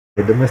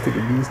The domestic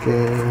abuse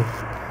game.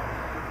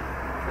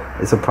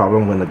 It's a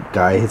problem when a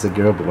guy hits a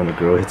girl, but when a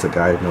girl hits a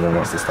guy, no one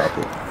wants to stop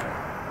it.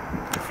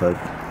 The fuck?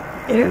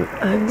 You're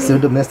ugly. Still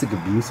domestic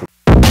abuse.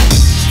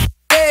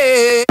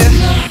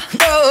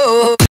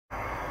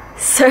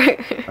 Sir.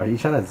 Are you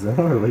trying to zoom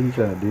or what are you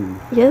trying to do?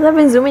 Yes, I've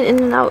been zooming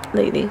in and out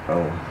lately.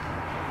 Oh.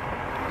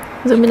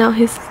 Zooming out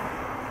his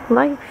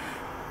life.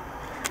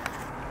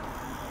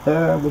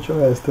 Yeah, but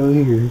your ass still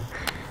here.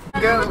 You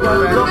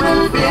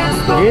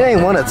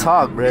ain't want to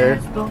talk, bruh.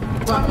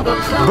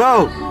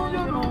 Bro!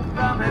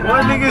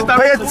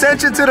 Pay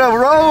attention to the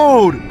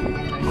road!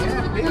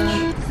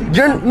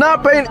 You're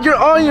not paying, you're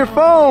on your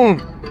phone!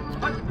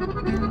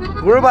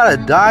 We're about to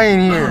die in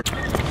here.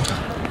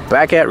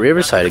 Back at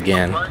Riverside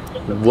again.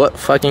 What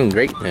fucking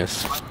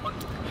greatness.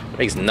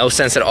 Makes no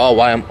sense at all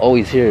why I'm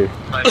always here.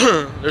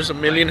 There's a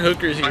million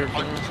hookers here.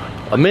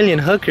 A million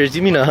hookers?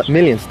 You mean a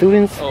million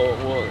students? Oh,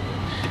 well,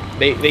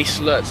 they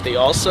sluts. They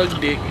all suck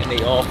dick and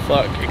they all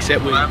fuck,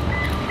 except with,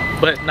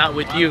 but not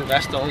with you.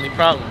 That's the only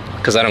problem.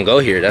 Because I don't go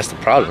here, that's the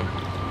problem.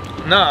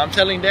 No, I'm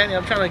telling Danny,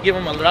 I'm trying to give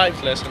him a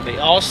life lesson. They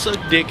all suck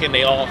dick and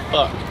they all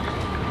fuck.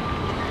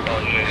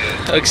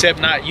 Except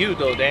not you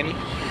though, Danny.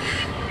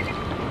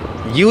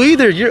 You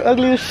either, you're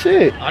ugly as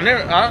shit. I'm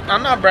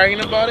not bragging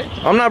about it.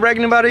 I'm not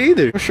bragging about it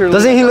either.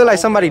 Doesn't he look like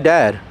somebody's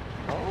dad?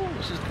 Oh,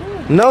 this is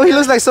good. No, he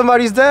looks like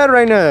somebody's dad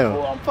right now.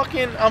 Well,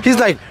 He's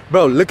like,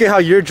 bro, look at how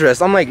you're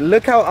dressed. I'm like,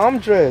 look how I'm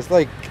dressed.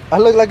 Like, I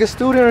look like a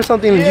student or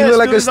something. Yeah, you look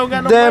like a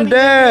damn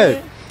dad.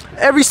 Nigga.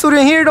 Every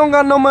student here don't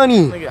got no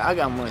money. Nigga, I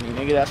got money,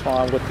 nigga. That's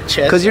why I'm with the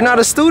chest. Cause you're not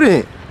a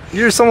student.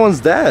 You're someone's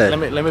dad.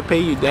 Let me pay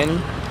you, Danny.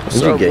 What's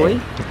You up, gay. boy?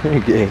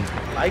 You gay.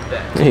 Like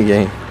that. You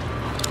gay.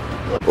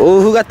 Oh,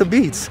 who got the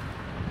beats?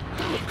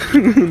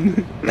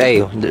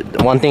 Hey,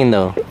 one thing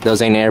though,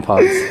 those ain't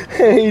AirPods.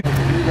 Hey.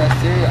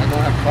 That's it, I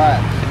don't have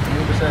five.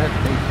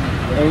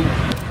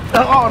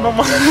 Oh, no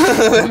more.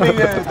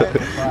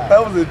 That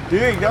was a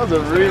dig. That was a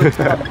real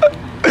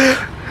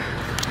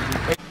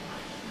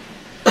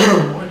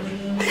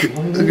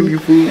Ugly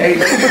fool. Hey.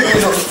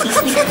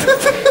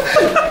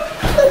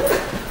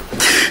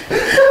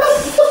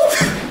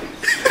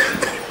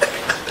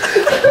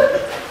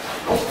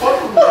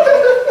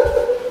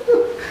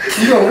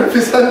 You gonna rip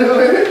his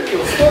underwear?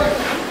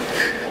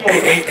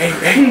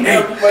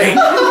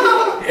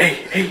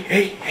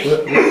 Hey.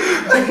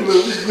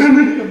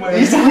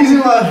 He's squeezing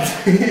my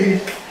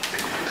dick.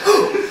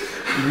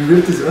 You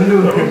ripped his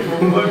underwear.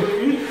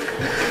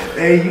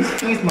 Hey, you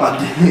squeezed my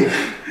dick.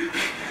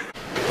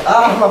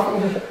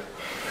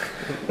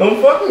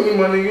 Don't fuck with me,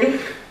 my nigga.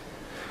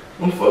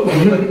 Don't fuck with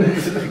me like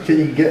this. Can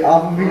you get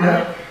off of me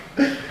now?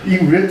 You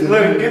ripped his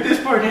Look, underwear. get this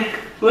part, Nick.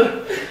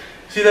 Look.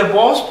 See that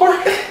balls part?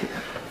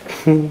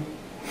 Don't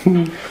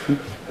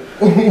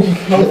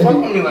fuck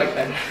with me like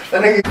that.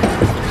 That nigga.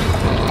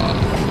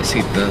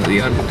 She does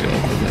the undercut.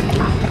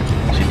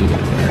 She do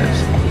it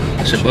fast.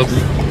 Shit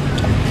bubbly.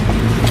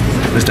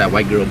 It's that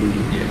white girl booty.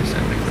 Yeah, it's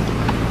that white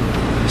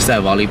girl. It's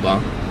that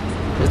volleyball.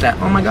 It's that,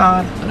 oh my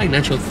god. I like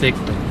natural thick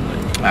though.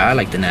 I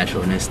like the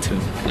naturalness too.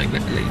 Like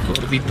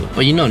Gordito.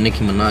 But you know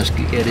Nicki Minaj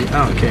can get it.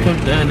 I don't care. Fuck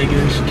that,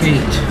 nigga. She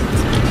can't.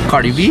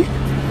 Cardi B?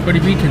 Cardi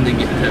B can then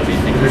get heavy.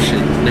 Nigga, her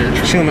shit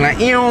natural. She gonna be like,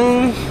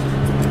 ew.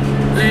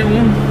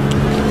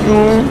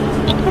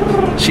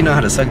 She know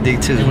how to suck dick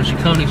too. And when she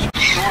comes,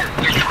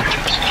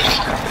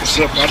 What's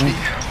up, Poppy?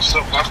 What's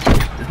up, Poppy?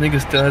 this nigga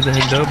still hasn't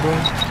hanged up, bro.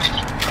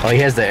 Oh, he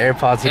has the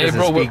AirPods. He Hey, doesn't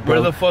bro, speak,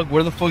 where the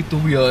fuck do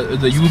we,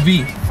 the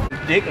UV?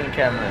 Dick in the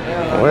camera.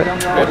 What?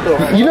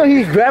 You know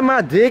he grabbed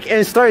my dick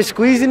and started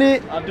squeezing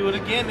it? I'll do it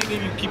again, nigga,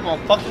 if you keep on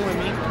fucking with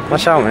me.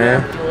 Watch out,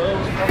 man.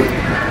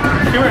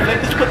 Here,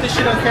 let's put this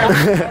shit on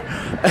camera.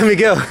 Let me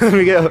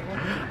go.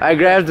 I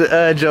grabbed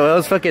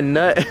Joel's fucking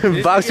nut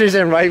boxers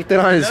and wiped it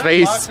on his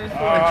face.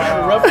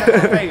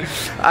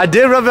 I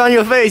did rub it on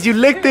your face. You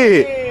licked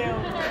it.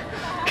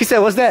 He said,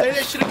 what's Say that?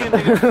 that shit again,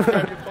 nigga.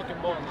 Grab your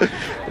fucking ball.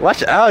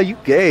 Watch out, you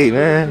gay,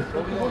 man.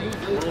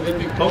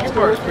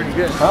 Pokeball is pretty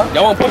good. Huh?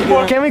 Y'all want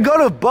Pokeball? Can we go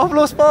to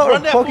Buffalo Spot or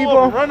Run that fool over.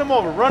 Pokeball? Run them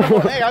over.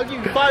 Hey, I'll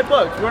give you $5.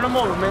 Run them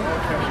over, man.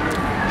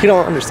 He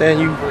don't understand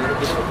you.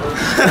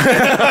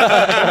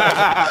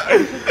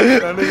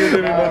 That nigga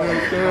didn't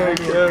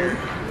understand,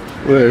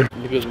 Where?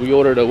 because we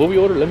ordered what we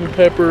ordered, lemon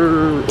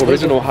pepper,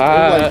 original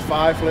hot. Like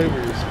 5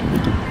 flavors.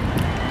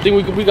 I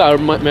think we got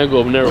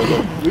mango habanero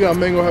though. We got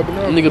mango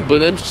habanero. Nigga, but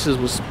them shit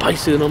was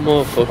spicy in them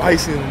motherfucker.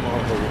 Spicy in the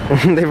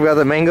motherfucker. They forgot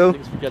the mango?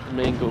 Niggas forgot the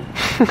mango.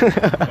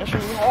 That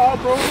shit was hard,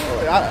 bro.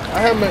 I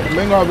had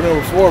mango habanero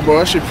before, bro.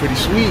 That shit pretty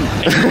sweet.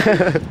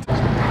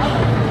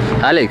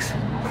 Alex,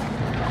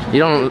 you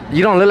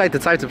don't look like the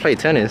type to play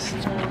tennis.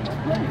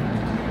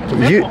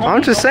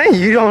 I'm just saying,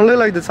 you don't look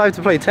like the type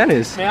to play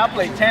tennis. Man, I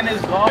play tennis,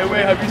 golf. Hey,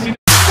 wait, have you seen?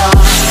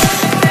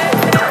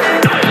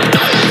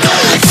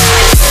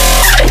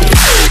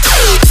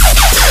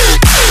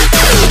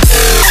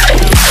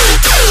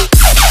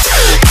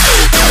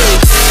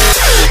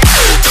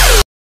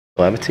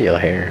 What happened to your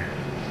hair?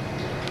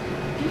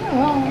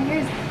 No, my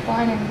hair's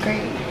fine and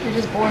great. You're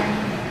just boring.